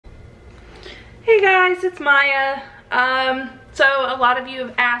Hey guys, it's Maya. So a lot of you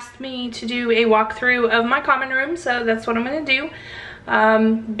have asked me to do a walkthrough of my common room, so that's what I'm gonna do.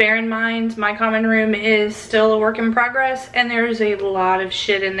 Bear in mind, my common room is still a work in progress and there's a lot of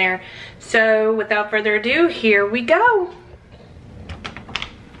shit in there. So without further ado, here we go.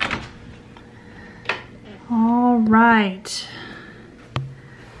 All right.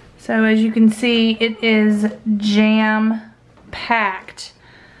 So as you can see, it is jam-packed.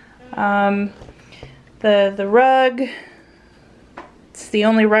 The rug, it's the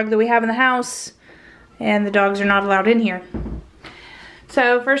only rug that we have in the house, and the dogs are not allowed in here.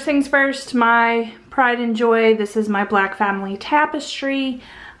 So first things first, my pride and joy, this is my Black Family tapestry.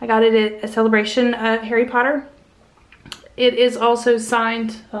 I got it at a celebration of Harry Potter. It is also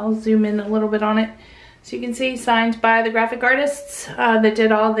signed, I'll zoom in a little bit on it, so you can see, signed by the graphic artists that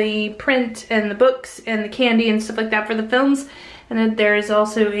did all the print and the books and the candy and stuff like that for the films. And then there is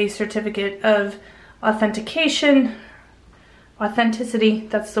also a certificate of authenticity,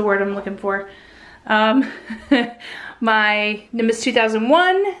 that's the word I'm looking for. My Nimbus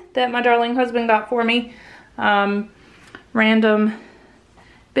 2001 that my darling husband got for me. Random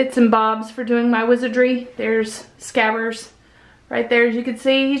bits and bobs for doing my wizardry. There's Scabbers right there, as you can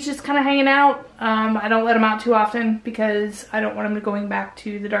see. He's just kind of hanging out. I don't let him out too often because I don't want him going back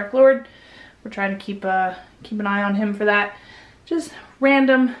to the Dark Lord. We're trying to keep an eye on him for that. Just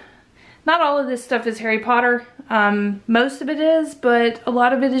random. Not all of this stuff is Harry Potter. Most of it is, but a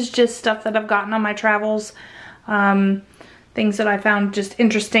lot of it is just stuff that I've gotten on my travels. Things that I found just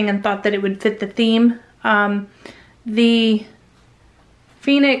interesting and thought that it would fit the theme. The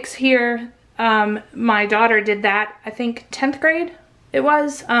Phoenix here, my daughter did that, I think 10th grade it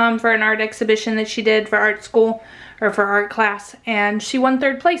was, for an art exhibition that she did for art school, or for art class, and she won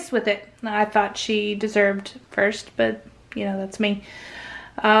 3rd place with it. I thought she deserved first, but you know, that's me.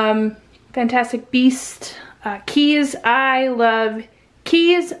 Fantastic Beast, keys. I love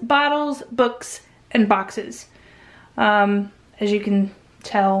keys, bottles, books, and boxes. As you can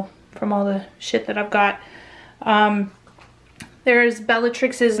tell from all the shit that I've got. There's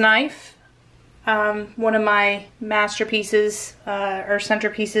Bellatrix's knife, one of my masterpieces, or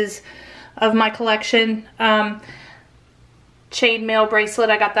centerpieces of my collection. Chainmail bracelet,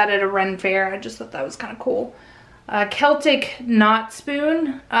 I got that at a Ren fair. I just thought that was kind of cool. Celtic knot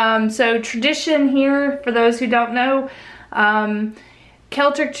spoon. So tradition here, for those who don't know,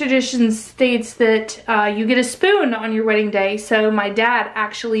 Celtic tradition states that you get a spoon on your wedding day. So my dad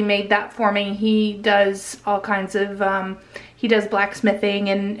actually made that for me. He does all kinds of, he does blacksmithing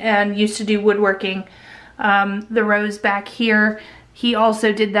and used to do woodworking. The rose back here, he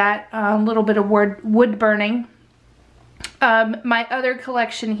also did that, a little bit of wood burning. My other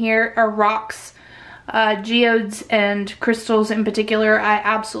collection here are rocks. Geodes and crystals in particular. I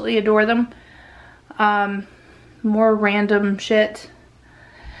absolutely adore them. More random shit.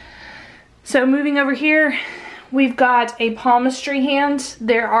 So moving over here, we've got a palmistry hand.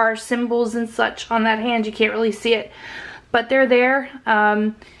 There are symbols and such on that hand. You can't really see it, but they're there.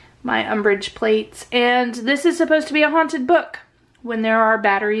 My umbrage plates. And this is supposed to be a haunted book. When there are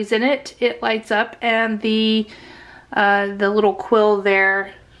batteries in it, it lights up and the little quill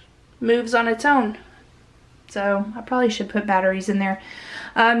there moves on its own. So I probably should put batteries in there.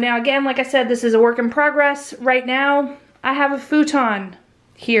 Now again, like I said, this is a work in progress. Right now, I have a futon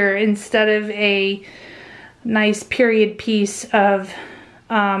here instead of a nice period piece of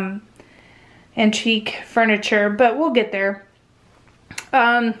antique furniture, but we'll get there.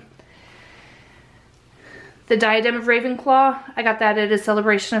 The Diadem of Ravenclaw, I got that at a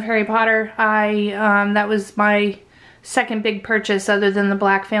celebration of Harry Potter. That was my second big purchase other than the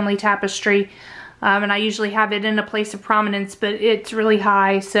Black Family tapestry. And I usually have it in a place of prominence, but it's really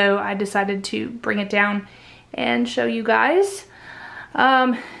high, so I decided to bring it down and show you guys.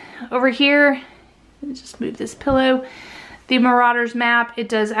 Over here, just move this pillow. The Marauders map, it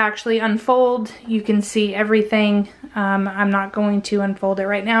does actually unfold. You can see everything. I'm not going to unfold it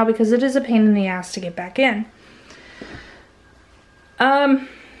right now because it is a pain in the ass to get back in.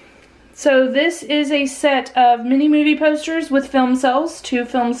 So this is a set of mini movie posters with film cells, 2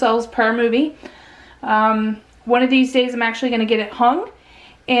 film cells per movie. One of these days I'm actually going to get it hung,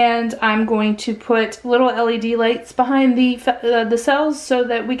 and I'm going to put little LED lights behind the cells so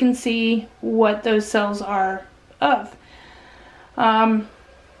that we can see what those cells are of.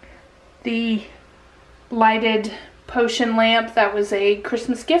 The lighted potion lamp, that was a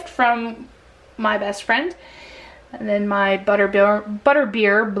Christmas gift from my best friend. And then my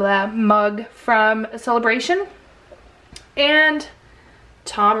butterbeer mug from a celebration. And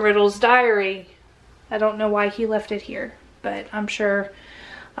Tom Riddle's diary. I don't know why he left it here, but I'm sure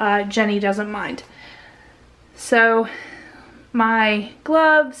Jenny doesn't mind. So my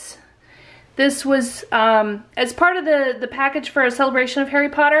gloves, this was as part of the package for a celebration of Harry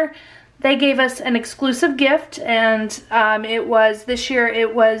Potter. They gave us an exclusive gift, and this year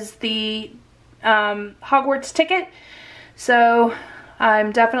it was the Hogwarts ticket. So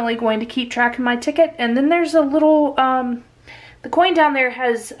I'm definitely going to keep track of my ticket. And then there's a little, the coin down there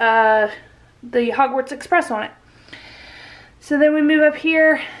has the Hogwarts Express on it. So then we move up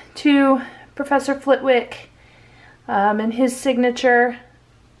here to Professor Flitwick and his signature,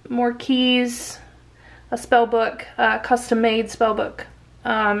 more keys, a spell book, custom made spell book.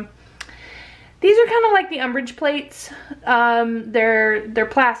 These are kind of like the Umbridge plates. They're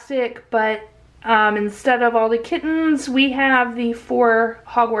plastic, but instead of all the kittens, we have the 4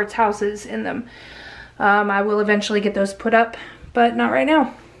 Hogwarts houses in them. I will eventually get those put up, but not right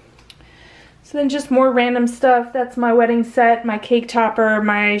now. So then just more random stuff. That's my wedding set, my cake topper,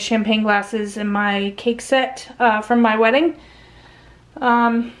 my champagne glasses, and my cake set from my wedding.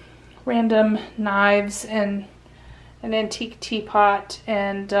 Random knives and an antique teapot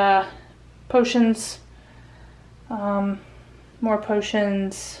and potions, more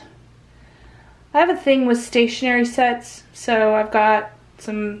potions. I have a thing with stationery sets, so I've got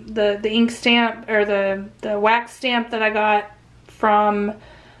the ink stamp, or the wax stamp that I got from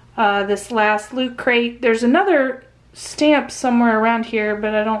this last loot crate. There's another stamp somewhere around here,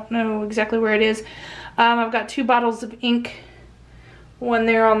 but I don't know exactly where it is. I've got 2 bottles of ink, one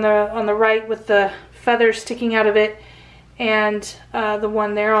there on the right with the feather sticking out of it, and the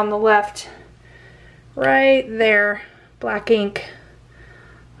one there on the left, right there, black ink.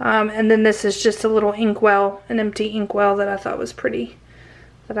 And then this is just a little inkwell, an empty inkwell that I thought was pretty,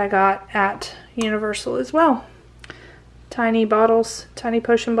 that I got at Universal as well. Tiny bottles, tiny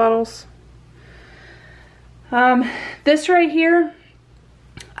potion bottles. This right here,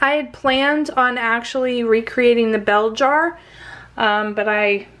 I had planned on actually recreating the bell jar, but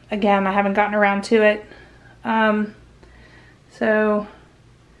I haven't gotten around to it.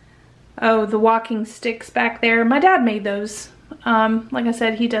 Oh, the walking sticks back there, my dad made those. Like I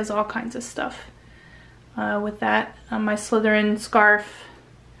said, he does all kinds of stuff with that. My Slytherin scarf,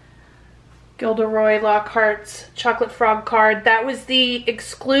 Gilderoy Lockhart's chocolate frog card. That was the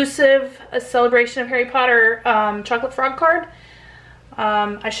exclusive celebration of Harry Potter chocolate frog card.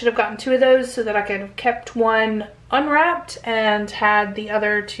 I should have gotten 2 of those so that I could have kept one unwrapped and had the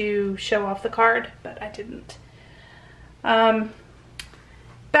other to show off the card, but I didn't.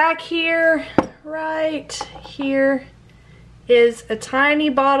 Back here, right here, is a tiny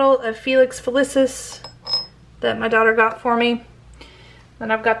bottle of Felix Felicis that my daughter got for me. Then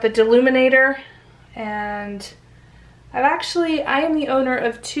I've got the Deluminator, and I am the owner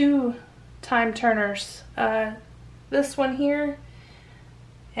of 2 time turners. This one here,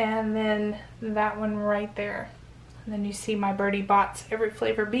 and then that one right there. And then you see my Birdie Bots Every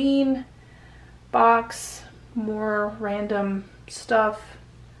Flavor Bean box, more random stuff.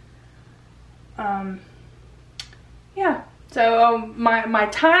 Yeah. So my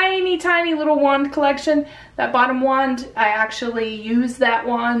tiny little wand collection, that bottom wand, I actually use that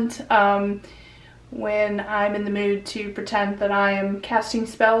wand when I'm in the mood to pretend that I am casting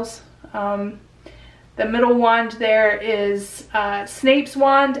spells. The middle wand there is Snape's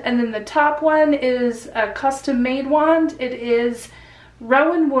wand, and then the top one is a custom made wand. It is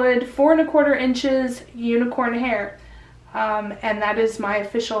Rowan Wood, 4 1/4 inches, unicorn hair, and that is my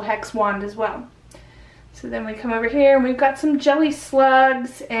official hex wand as well. So then we come over here and we've got some jelly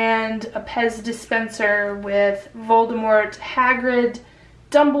slugs and a Pez dispenser with Voldemort, Hagrid,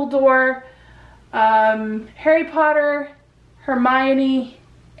 Dumbledore, Harry Potter, Hermione,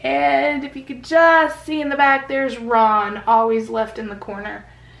 and if you could just see in the back, there's Ron, always left in the corner.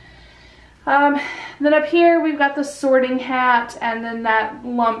 Then up here we've got the sorting hat, and then that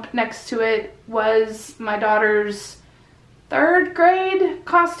lump next to it was my daughter's 3rd grade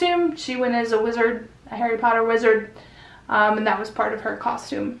costume. She went as a wizard, a Harry Potter wizard, and that was part of her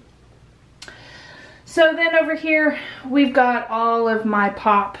costume. So then over here we've got all of my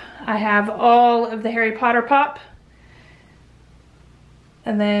pop. I have all of the Harry Potter pop,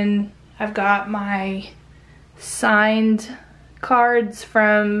 and then I've got my signed cards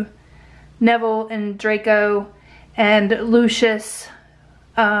from Neville and Draco and Lucius,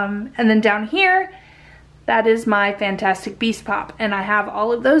 and then down here that is my Fantastic Beast pop, and I have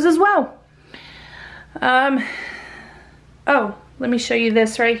all of those as well. Oh, let me show you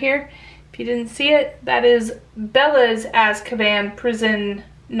this right here. If you didn't see it, that is Bella's Azkaban prison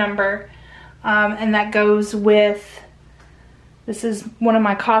number, and that goes with, this is one of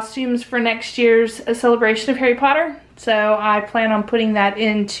my costumes for next year's A Celebration of Harry Potter. So I plan on putting that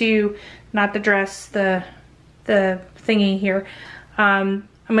into, not the dress, the thingy here. I'm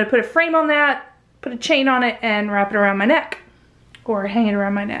gonna put a frame on that, put a chain on it, and wrap it around my neck, or hang it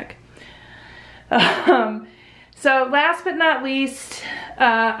around my neck. So last but not least,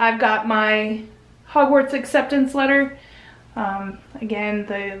 I've got my Hogwarts acceptance letter. Again,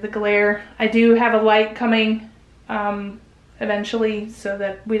 the glare. I do have a light coming eventually so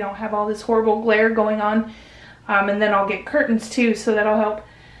that we don't have all this horrible glare going on. And then I'll get curtains too, so that'll help.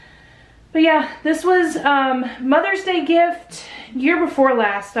 But yeah, this was Mother's Day gift year before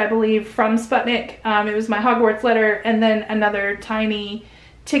last, I believe, from Sputnik. It was my Hogwarts letter and then another tiny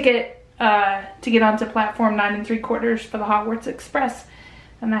ticket to get onto platform 9 3/4 for the Hogwarts Express.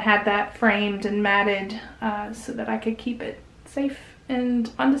 And I had that framed and matted so that I could keep it safe and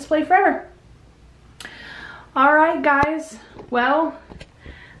on display forever. Alright guys, well,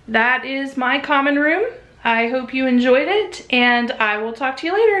 that is my common room. I hope you enjoyed it, and I will talk to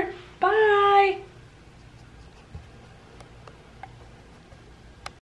you later.